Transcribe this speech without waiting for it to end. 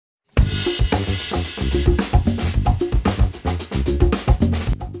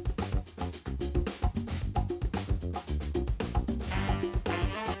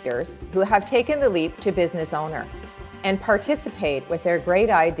leaders who have taken the leap to business owner and participate with their great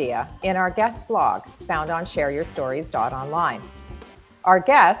idea in our guest blog found on shareyourstories.online. Our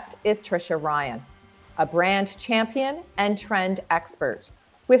guest is Tricia Ryan, a brand champion and trend expert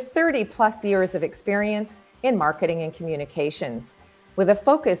with 30 plus years of experience in marketing and communications, with a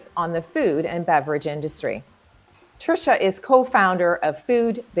focus on the food and beverage industry. Tricia is co-founder of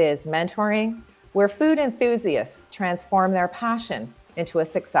Food Biz Mentoring, where food enthusiasts transform their passion into a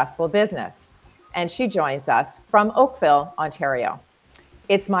successful business. And she joins us from Oakville, Ontario.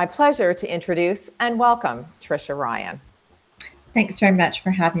 It's my pleasure to introduce and welcome Tricia Ryan. Thanks very much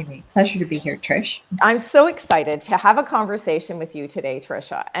for having me. Pleasure to be here, Trish. I'm so excited to have a conversation with you today,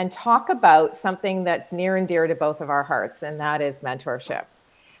 Tricia, and talk about something that's near and dear to both of our hearts, and that is mentorship.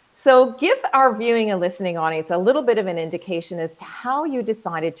 So give our viewing and listening audience a little bit of an indication as to how you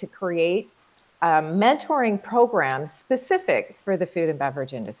decided to create a mentoring program specific for the food and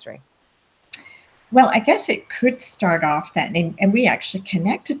beverage industry. Well, I guess it could start off that, and we actually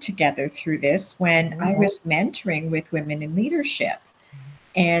connected together through this when I was mentoring with women in leadership.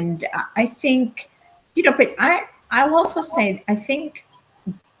 And I think, but I'll also say, I think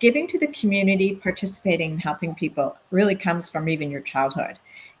giving to the community, participating, and helping people really comes from even your childhood.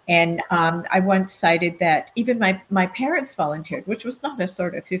 And I once cited that even my parents volunteered, which was not a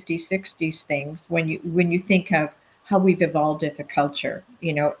sort of 50s, 60s things when you think of how we've evolved as a culture,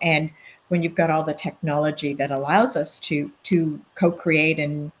 and when you've got all the technology that allows us to co-create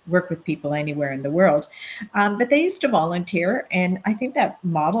and work with people anywhere in the world. But they used to volunteer, and I think that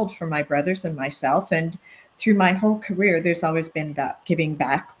modeled for my brothers and myself. And through my whole career, there's always been that giving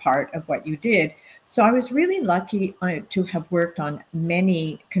back part of what you did. So I was really lucky to have worked on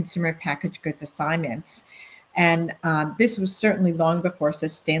many consumer packaged goods assignments. And this was certainly long before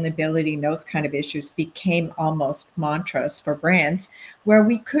sustainability and those kind of issues became almost mantras for brands, where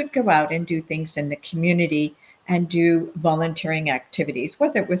we could go out and do things in the community and do volunteering activities,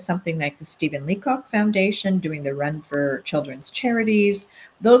 whether it was something like the Stephen Leacock Foundation, doing the Run for Children's Charities.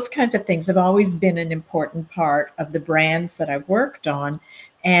 Those kinds of things have always been an important part of the brands that I've worked on.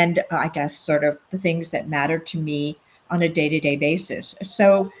 And I guess sort of the things that matter to me on a day-to-day basis.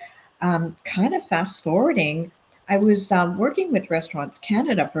 So kind of fast forwarding, I was working with Restaurants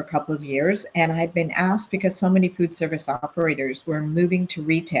Canada for a couple of years, and I'd been asked because so many food service operators were moving to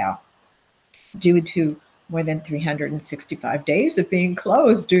retail due to more than 365 days of being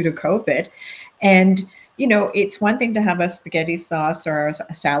closed due to COVID. And it's one thing to have a spaghetti sauce or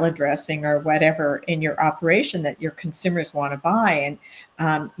a salad dressing or whatever in your operation that your consumers want to buy. And,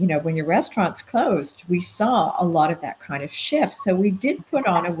 when your restaurant's closed, we saw a lot of that kind of shift. So we did put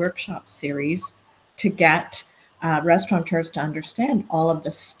on a workshop series to get restaurateurs to understand all of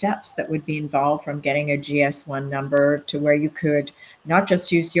the steps that would be involved, from getting a GS1 number to where you could not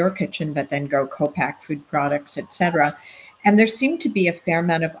just use your kitchen, but then go co-pack food products, etc. And there seemed to be a fair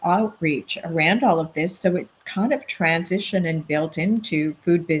amount of outreach around all of this. So it kind of transitioned and built into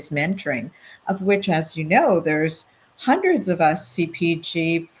Food Biz Mentoring, of which, as you know, there's hundreds of us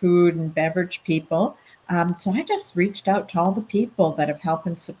CPG, food and beverage people. So I just reached out to all the people that have helped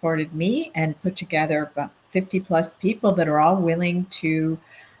and supported me and put together about 50 plus people that are all willing to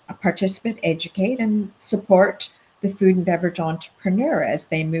participate, educate, and support the food and beverage entrepreneur as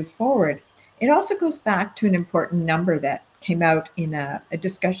they move forward. It also goes back to an important number that came out in a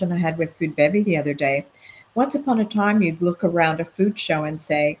discussion I had with Food Bevy the other day. Once upon a time, you'd look around a food show and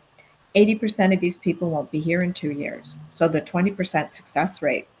say, 80% of these people won't be here in 2 years. So the 20% success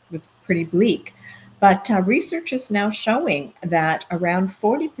rate was pretty bleak. But research is now showing that around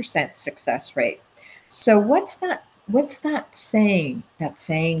 40% success rate. So what's that saying? That's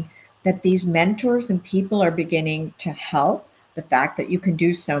saying that these mentors and people are beginning to help. The fact that you can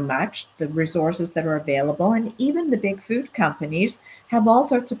do so much, the resources that are available, and even the big food companies have all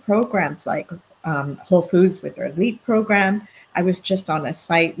sorts of programs like Whole Foods with their Elite program. I was just on a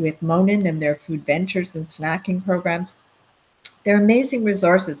site with Monin and their food ventures and snacking programs. They're amazing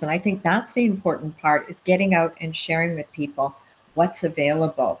resources, and I think that's the important part, is getting out and sharing with people what's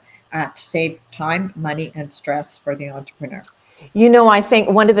available to save time, money, and stress for the entrepreneur. I think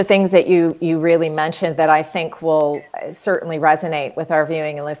one of the things that you really mentioned that I think will certainly resonate with our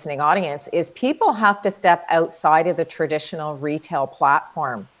viewing and listening audience is people have to step outside of the traditional retail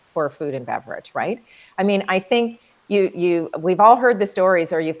platform for food and beverage, right? I mean, I think we've all heard the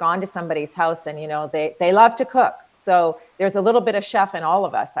stories, or you've gone to somebody's house and, they love to cook. So there's a little bit of chef in all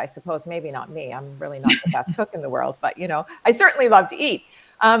of us, I suppose. Maybe not me. I'm really not the best cook in the world, but, I certainly love to eat.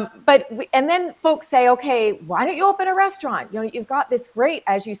 And then folks say, okay, why don't you open a restaurant? You've got this great,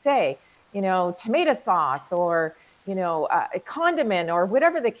 as you say, tomato sauce or, a condiment or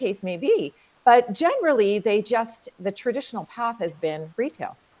whatever the case may be. But generally, the traditional path has been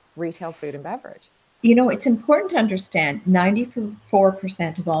retail food and beverage. It's important to understand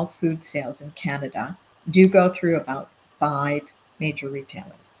 94% of all food sales in Canada do go through about five major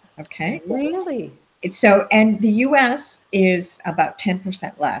retailers. Okay. Really? And the US is about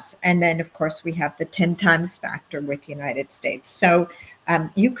 10% less. And then, of course, we have the 10 times factor with the United States. So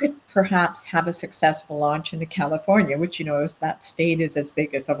you could perhaps have a successful launch into California, which, is that state is as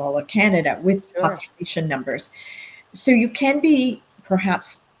big as of all of Canada with Sure. population numbers. So you can be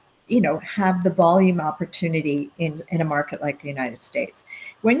perhaps, have the volume opportunity in a market like the United States.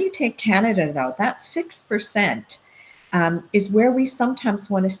 When you take Canada, though, that 6% is where we sometimes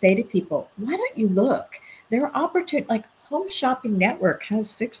want to say to people, why don't you look? There are opportunities, like Home Shopping Network has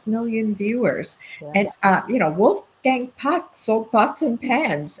 6 million viewers. Yeah. And, Wolfgang Puck sold pots and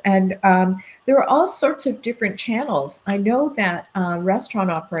pans. And there are all sorts of different channels. I know that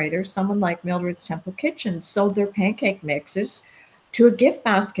restaurant operators, someone like Mildred's Temple Kitchen, sold their pancake mixes to a gift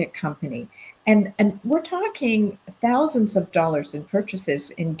basket company. And we're talking thousands of dollars in purchases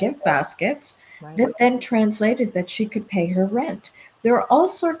in gift baskets Right. that then translated that she could pay her rent. There are all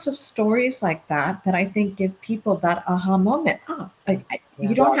sorts of stories like that I think give people that aha moment. You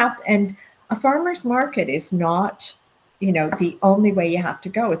Yeah. don't have, and a farmer's market is not, the only way you have to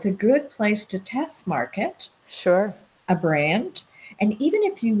go. It's a good place to test market Sure. a brand. And even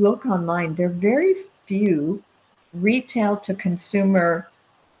if you look online, there are very few retail to consumer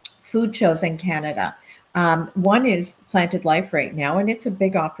food shows in Canada. One is Planted Life right now, and it's a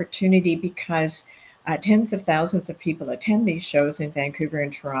big opportunity because tens of thousands of people attend these shows in Vancouver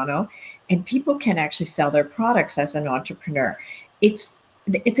and Toronto, and people can actually sell their products as an entrepreneur. It's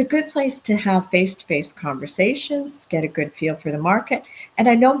it's a good place to have face-to-face conversations, get a good feel for the market. And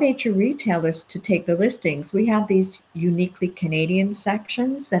I know major retailers to take the listings. We have these uniquely Canadian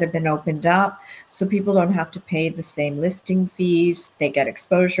sections that have been opened up so people don't have to pay the same listing fees. They get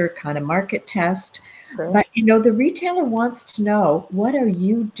exposure, kind of market test. Sure. But the retailer wants to know, what are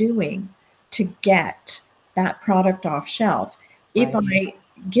you doing to get that product off shelf? If Right.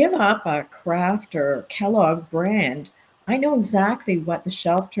 I give up a Kraft or Kellogg brand, I know exactly what the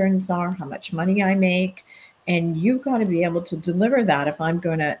shelf turns are, how much money I make, and you've got to be able to deliver that if I'm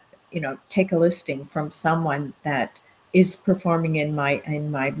going to, take a listing from someone that is performing in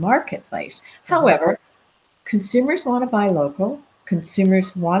my marketplace. However, consumers want to buy local.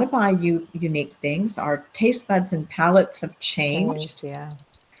 Consumers want to buy unique things. Our taste buds and palates have changed. Changed. Yeah.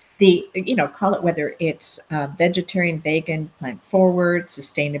 Call it whether it's vegetarian, vegan, plant forward,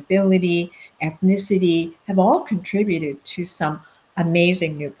 sustainability, ethnicity, have all contributed to some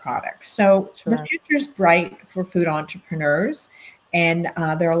amazing new products. So the Sure. future is bright for food entrepreneurs, and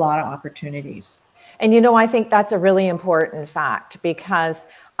there are a lot of opportunities. And I think that's a really important fact because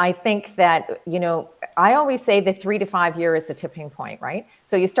I think that, I always say the 3 to 5 year is the tipping point, right?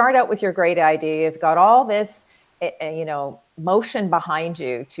 So you start out with your great idea, you've got all this, motion behind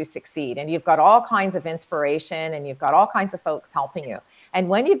you to succeed, and you've got all kinds of inspiration and you've got all kinds of folks helping you. And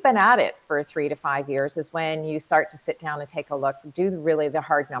when you've been at it for 3 to 5 years is when you start to sit down and take a look, do really the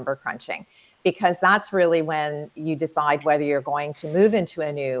hard number crunching, because that's really when you decide whether you're going to move into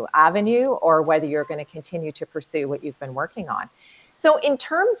a new avenue or whether you're going to continue to pursue what you've been working on. So in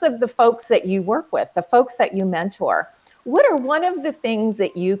terms of the folks that you work with, the folks that you mentor, what are one of the things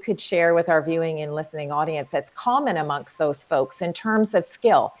that you could share with our viewing and listening audience that's common amongst those folks in terms of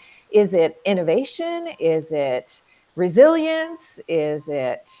skill? Is it innovation? Is it resilience? Is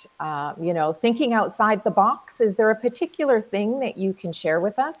it, thinking outside the box? Is there a particular thing that you can share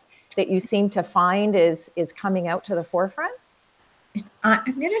with us that you seem to find is coming out to the forefront?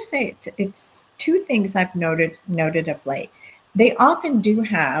 I'm going to say it's two things I've noted of late. They often do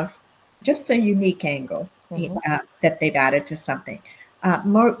have just a unique angle that they've added to something.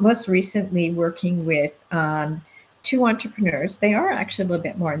 Most recently, working with two entrepreneurs. They are actually a little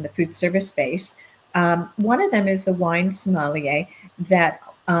bit more in the food service space. One of them is a wine sommelier that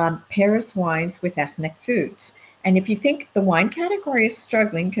pairs wines with ethnic foods. And if you think the wine category is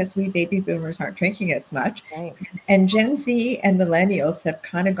struggling because we baby boomers aren't drinking as much, Right. and Gen Z and millennials have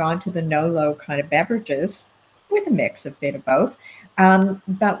kind of gone to the no-low kind of beverages with a mix of bit of both.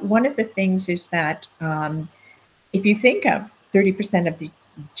 But one of the things is that if you think of 30% of the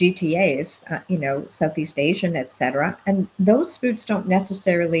GTAs, Southeast Asian, etc., and those foods don't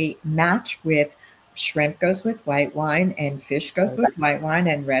necessarily match with shrimp goes with white wine and fish goes with white wine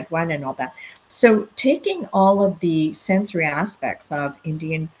and red wine and all that. So taking all of the sensory aspects of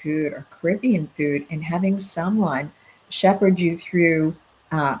Indian food or Caribbean food and having someone shepherd you through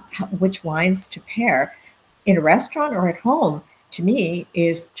which wines to pair, in a restaurant or at home, to me,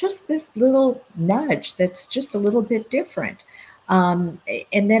 is just this little nudge that's just a little bit different. And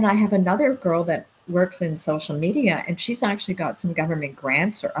then I have another girl that works in social media, and she's actually got some government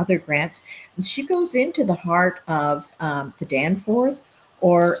grants or other grants. And she goes into the heart of the Danforth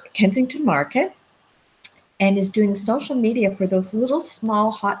or Kensington Market and is doing social media for those little small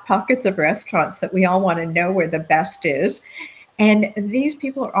hot pockets of restaurants that we all want to know where the best is. And these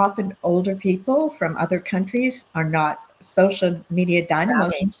people are often older people from other countries, are not social media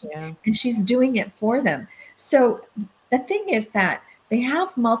dynamos, Savvy. Yeah. and she's doing it for them. So the thing is that they're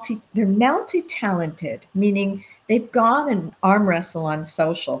multi-talented, meaning they've gone and arm wrestle on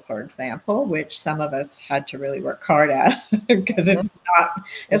social, for example, which some of us had to really work hard at because Mhm. it's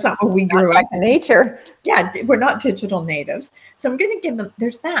It's not what we not grew up. second nature. Yeah, we're not digital natives. So I'm going to give them,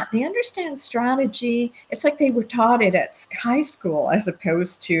 there's that. They understand strategy. It's like they were taught it at high school, as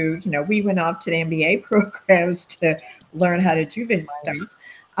opposed to, we went off to the MBA programs to learn how to do this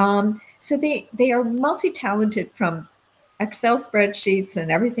stuff. So they are multi-talented from Excel spreadsheets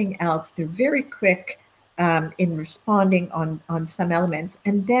and everything else. They're very quick in responding on some elements.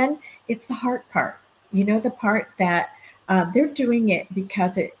 And then it's the heart part, the part that they're doing it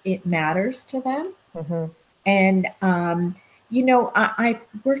because it matters to them. Mhm. And, I've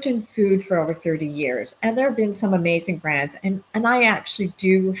worked in food for over 30 years, and there have been some amazing brands. And I actually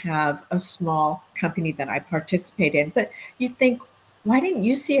do have a small company that I participate in. But you think, why didn't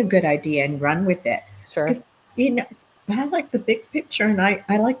you see a good idea and run with it? Sure. Because, I like the big picture, and I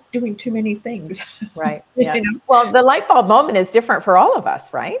like doing too many things. Right. Yeah. you know? Well, the light bulb moment is different for all of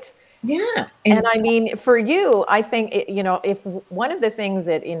us, right? Yeah. And And I mean, for you, I think, if one of the things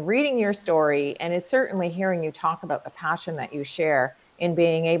that in reading your story and is certainly hearing you talk about the passion that you share in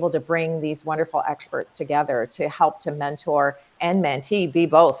being able to bring these wonderful experts together to help to mentor and mentee, be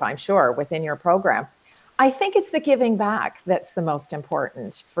both, I'm sure, within your program. I think it's the giving back that's the most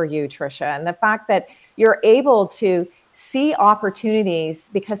important for you, Tricia, and the fact that you're able to see opportunities,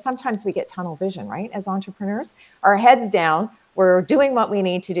 because sometimes we get tunnel vision, right? As entrepreneurs, our heads down, we're doing what we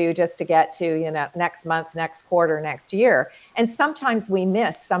need to do just to get to, next month, next quarter, next year. And sometimes we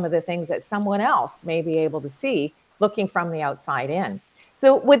miss some of the things that someone else may be able to see looking from the outside in.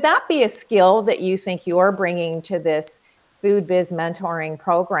 So would that be a skill that you think you're bringing to this food biz mentoring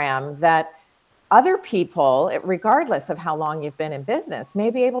program that other people, regardless of how long you've been in business, may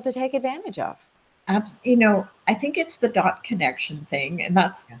be able to take advantage of? I think it's the dot connection thing, and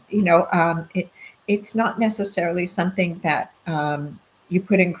that's Yeah. it's not necessarily something that you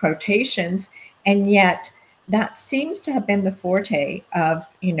put in quotations, and yet that seems to have been the forte of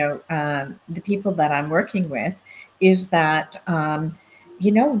the people that I'm working with, is that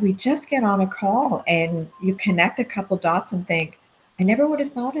we just get on a call and you connect a couple dots and think, I never would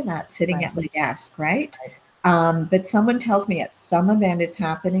have thought of that sitting Right. at my desk, right? Right. But someone tells me at some event is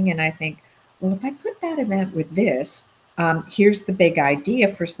happening, and I think, well, if I put that event with this, here's the big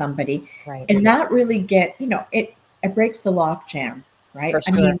idea for somebody. Right. And that really it breaks the lock jam, For right? I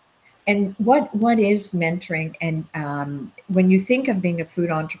sure. mean, and what is mentoring? And when you think of being a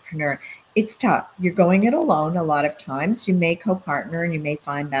food entrepreneur, it's tough. You're going it alone a lot of times. You may co-partner, and you may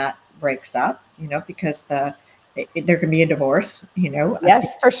find that breaks up, because there can be a divorce,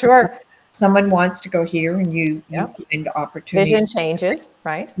 Yes, for sure. someone wants to go here, and you Yep. find Vision opportunities. changes,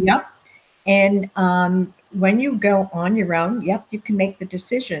 right? Yep. And when you go on your own, yep, you can make the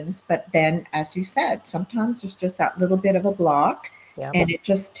decisions. But then, as you said, sometimes there's just that little bit of a block, Yeah. and it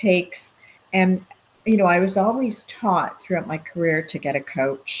just takes. And I was always taught throughout my career to get a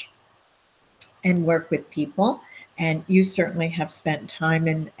coach and work with people. And you certainly have spent time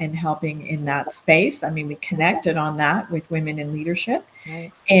in helping in that space. I mean, we connected on that with women in leadership.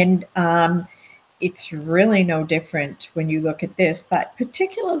 Right. And it's really no different when you look at this, but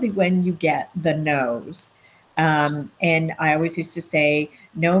particularly when you get the no's. And I always used to say,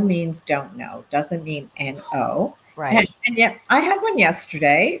 no means don't know, doesn't mean NO. Right. And yet I had one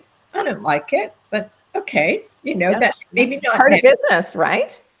yesterday. I don't like it, but okay, Yep. that Yep. maybe not Part of next. business,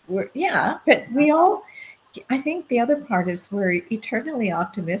 right? Yeah, but I think the other part is we're eternally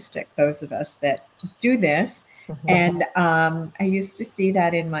optimistic, those of us that do this. Mhm. And I used to see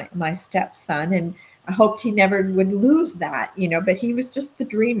that in my stepson, and I hoped he never would lose that, but he was just the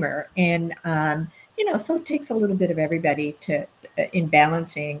dreamer. And, so it takes a little bit of everybody in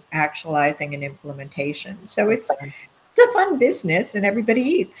balancing, actualizing, and implementation. So it's a fun business, and everybody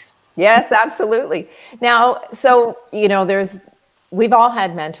eats. Yes, absolutely. Now, so, we've all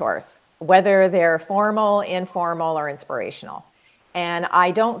had mentors, whether they're formal, informal, or inspirational. And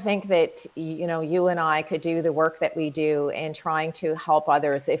I don't think that, you and I could do the work that we do in trying to help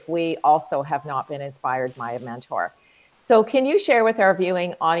others if we also have not been inspired by a mentor. So can you share with our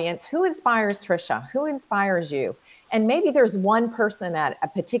viewing audience, who inspires Tricia? Who inspires you? And maybe there's one person at a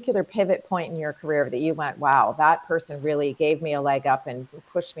particular pivot point in your career that you went, wow, that person really gave me a leg up and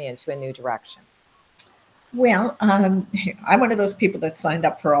pushed me into a new direction. Well, I'm one of those people that signed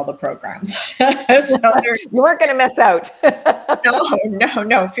up for all the programs. So there, You weren't going to miss out.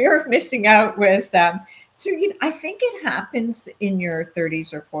 no, fear of missing out was, so, I think it happens in your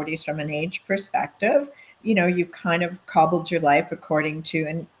 30s or 40s from an age perspective. You kind of cobbled your life according to,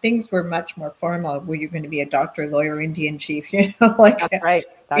 and things were much more formal. Were you going to be a doctor, lawyer, Indian chief? Like, That's right.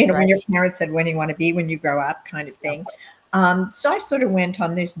 That's when right. your parents said, when do you want to be when you grow up, kind of thing. So I sort of went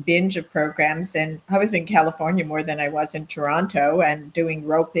on this binge of programs, and I was in California more than I was in Toronto, and doing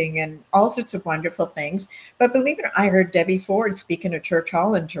roping and all sorts of wonderful things. But believe it or not, I heard Debbie Ford speak in a church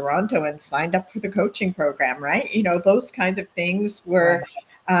hall in Toronto and signed up for the coaching program, right? Those kinds of things were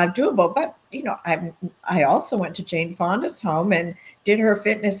Right. doable. But, I also went to Jane Fonda's home and did her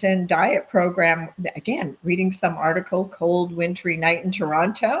fitness and diet program. Again, reading some article, cold, wintry night in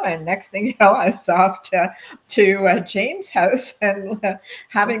Toronto. And next thing you know, I was off to Jane's house and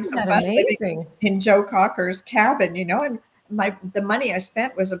having Isn't some that fun living amazing? in Joe Cocker's cabin, and the money I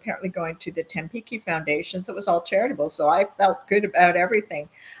spent was apparently going to the Tempeke Foundation. So it was all charitable. So I felt good about everything.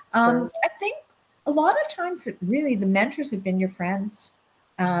 Sure. I think a lot of times really the mentors have been your friends,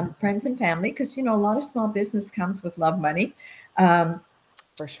 friends and family, because a lot of small business comes with love money. Um,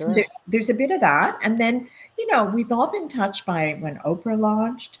 For so sure. there's a bit of that. And then, we've all been touched by when Oprah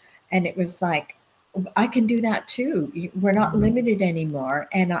launched, and it was like, I can do that too. We're not limited anymore.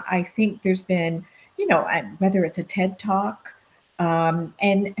 And I think there's been, whether it's a TED Talk,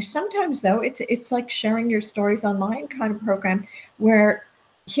 and sometimes though it's like sharing your stories online kind of program, where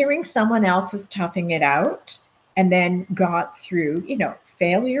hearing someone else is toughing it out and then got through.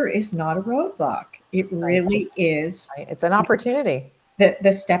 Failure is not a roadblock. It Right. really is Right. It's an opportunity.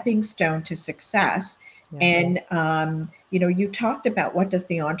 the stepping stone to success. Yeah. And you talked about, what does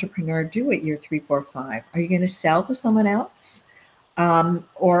the entrepreneur do at year 3, 4, 5? Are you going to sell to someone else,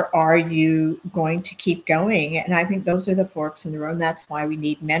 or are you going to keep going? And I think those are the forks in the road. And that's why we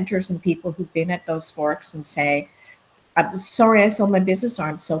need mentors and people who've been at those forks and say, I'm sorry I sold my business, or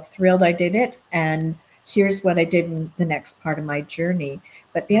I'm so thrilled I did it, and here's what I did in the next part of my journey.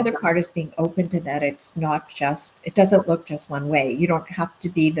 But the other part is being open to that. It doesn't look just one way. You don't have to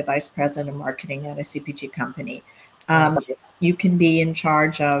be the vice president of marketing at a CPG company. Right. You can be in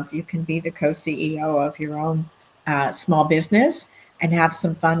charge of, you can be the co-CEO of your own small business and have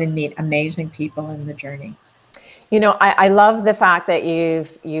some fun and meet amazing people in the journey. I love the fact that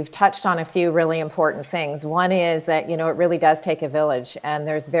you've touched on a few really important things. One is that, it really does take a village, and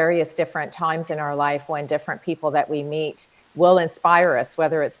there's various different times in our life when different people that we meet will inspire us,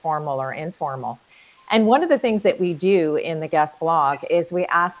 whether it's formal or informal. And one of the things that we do in the guest blog is we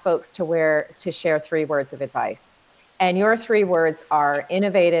ask folks to share 3 words of advice. And your 3 words are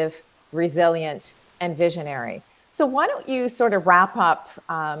innovative, resilient, and visionary. So why don't you sort of wrap up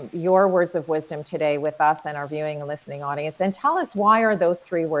your words of wisdom today with us and our viewing and listening audience, and tell us, why are those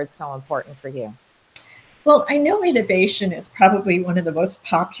 3 words so important for you? Well, I know innovation is probably one of the most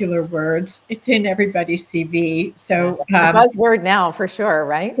popular words. It's in everybody's CV. Yeah. So A buzzword now for sure,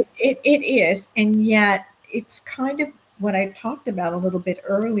 right? it is. And yet it's kind of what I talked about a little bit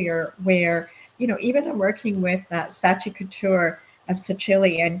earlier, where, even I'm working with Sachi Couture of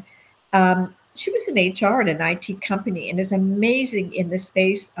Sachili, and she was in HR at an IT company and is amazing in the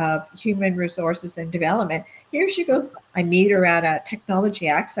space of human resources and development. Here she goes. I meet her at a technology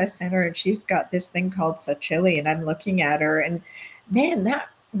access center, and she's got this thing called Sachili, and I'm looking at her, and man, that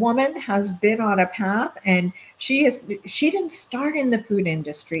woman has been on a path, and she didn't start in the food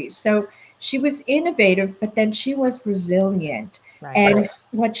industry. So she was innovative, but then she was resilient. Right. And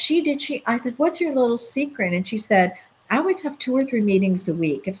what she did, I said, what's your little secret? And she said, I always have 2 or 3 meetings a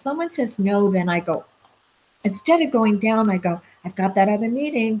week. If someone says no, then I go, instead of going down, I go, I've got that other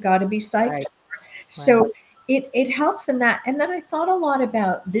meeting, got to be psyched. Right. Right. So it helps in that. And then I thought a lot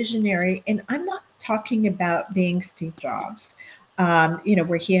about visionary, and I'm not talking about being Steve Jobs,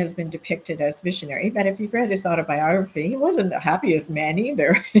 where he has been depicted as visionary. But if you've read his autobiography, he wasn't the happiest man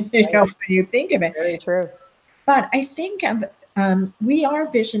either, Right. when you think of it. Very true. But I think we are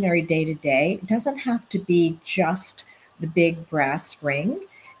visionary day to day. It doesn't have to be just the big brass ring.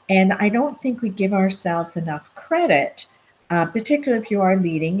 And I don't think we give ourselves enough credit, particularly if you are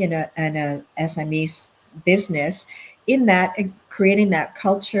leading in a SME business, in that creating that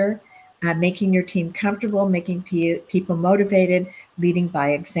culture, making your team comfortable, making people motivated, leading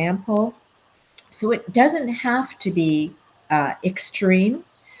by example. So it doesn't have to be extreme,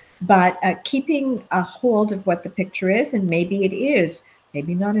 but keeping a hold of what the picture is, and maybe it is,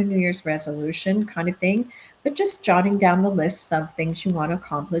 maybe not a New Year's resolution kind of thing, but just jotting down the lists of things you want to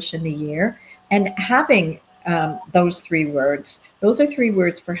accomplish in the year and having those 3 words. Those are 3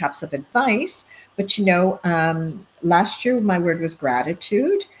 words perhaps of advice, but last year my word was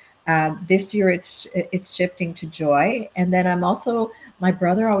gratitude. This year it's shifting to joy, and then I'm also, my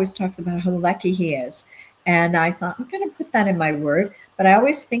brother always talks about how lucky he is, and I thought I'm going to put that in my word. But I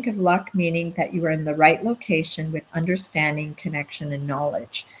always think of luck meaning that you are in the right location with understanding, connection, and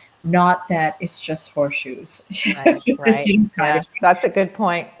knowledge, not that it's just horseshoes. Right, right. Yeah, that's a good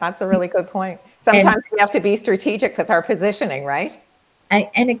point. That's a really good point. Sometimes we have to be strategic with our positioning, right?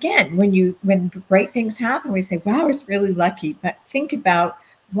 And again, when great things happen, we say, "Wow, I was really lucky." But think about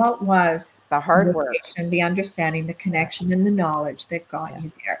what was The the hard work. location, the understanding, the Yeah, connection, and the knowledge that got yeah,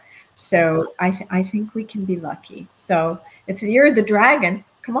 you there. yeah. So I think we can be lucky. So it's the year of the dragon.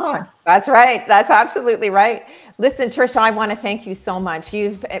 Come on. That's right. That's absolutely right. Listen, Tricia, I want to thank you so much.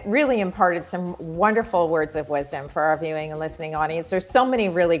 You've really imparted some wonderful words of wisdom for our viewing and listening audience. There's so many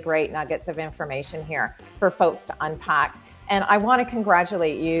really great nuggets of information here for folks to unpack. And I want to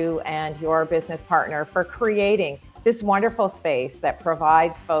congratulate you and your business partner for creating this wonderful space that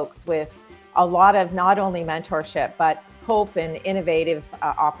provides folks with a lot of not only mentorship, but hope and innovative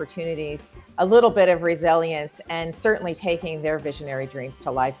opportunities, a little bit of resilience, and certainly taking their visionary dreams to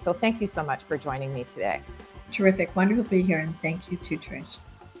life. So thank you so much for joining me today. Terrific. Wonderful to be here. And thank you too, Trish.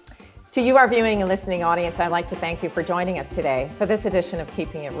 To you, our viewing and listening audience, I'd like to thank you for joining us today for this edition of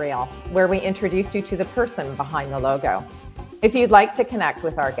Keeping It Real, where we introduced you to the person behind the logo. If you'd like to connect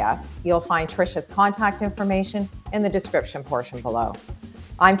with our guest, you'll find Tricia's contact information in the description portion below.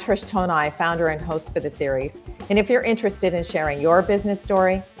 I'm Trish Tonai, founder and host for the series. And if you're interested in sharing your business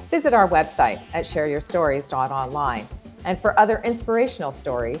story, visit our website at shareyourstories.online. And for other inspirational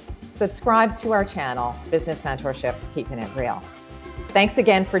stories, subscribe to our channel, Business Mentorship, Keeping It Real. Thanks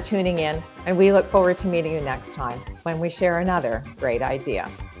again for tuning in, and we look forward to meeting you next time when we share another great idea.